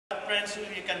friends who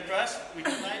you can trust with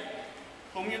your life,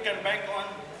 whom you can bank on,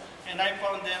 and I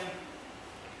found them,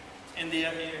 and they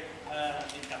are here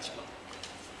in Catskillow.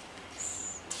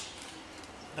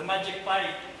 The Magic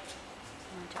Pie.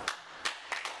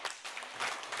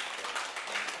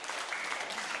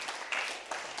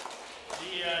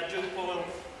 The Jungpo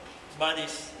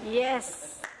Buddies.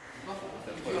 Yes.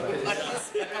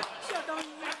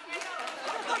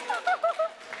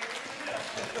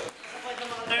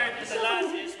 Third and the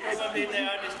last is probably the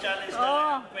hardest challenge that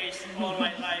I have faced all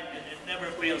my life, and it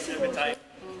never fails every time.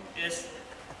 It is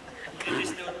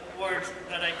the words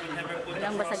that I could never put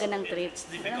across. It's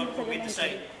difficult for me to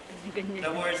say.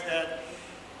 The words that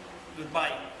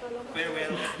goodbye,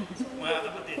 farewell, mga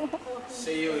kapatid.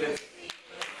 See you later.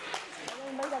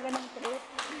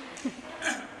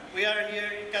 We are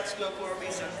here in Catskillow for a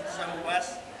reason. Some of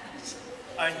us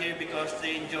are here because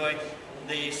they enjoy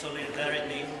the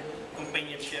solidarity,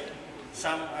 companionship.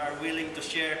 Some are willing to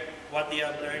share what they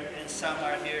have learned, and some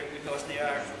are here because they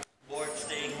are bored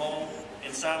staying home,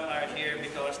 and some are here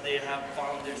because they have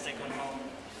found their second home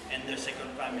and their second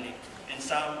family, and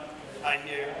some are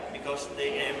here because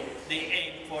they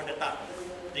aim for the top,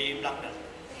 the black belt.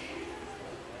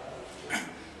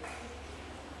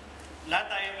 Lahat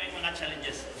tayo may mga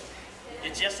challenges.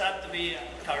 It just have to be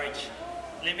courage.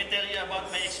 Let me tell you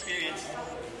about my experience.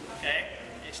 Okay?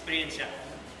 Experience siya.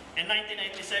 In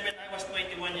 1997, I was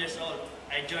 21 years old.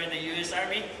 I joined the US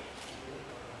Army.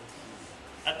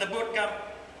 At the boot camp,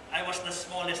 I was the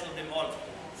smallest of them all.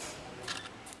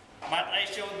 But I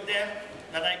showed them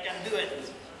that I can do it.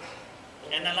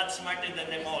 And a lot smarter than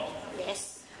them all.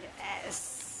 Yes.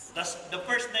 Yes. The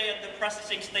first day at the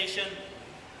processing station,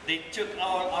 they took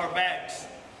all our bags,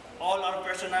 all our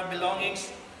personal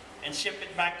belongings, and shipped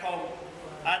it back home,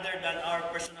 other than our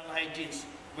personal hygienes.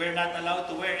 We're not allowed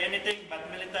to wear anything but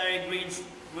military green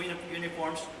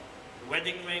uniforms,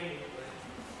 wedding ring,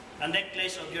 a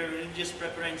necklace of your religious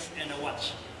preference, and a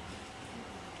watch.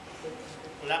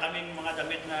 Wala kaming mga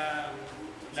damit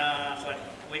na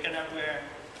we cannot wear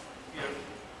your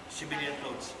civilian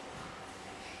clothes.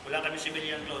 Wala kami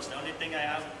civilian clothes. The only thing I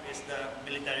have is the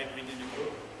military green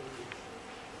uniform.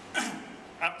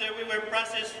 After we were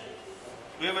processed,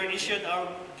 we were issued our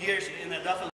gears in a duffel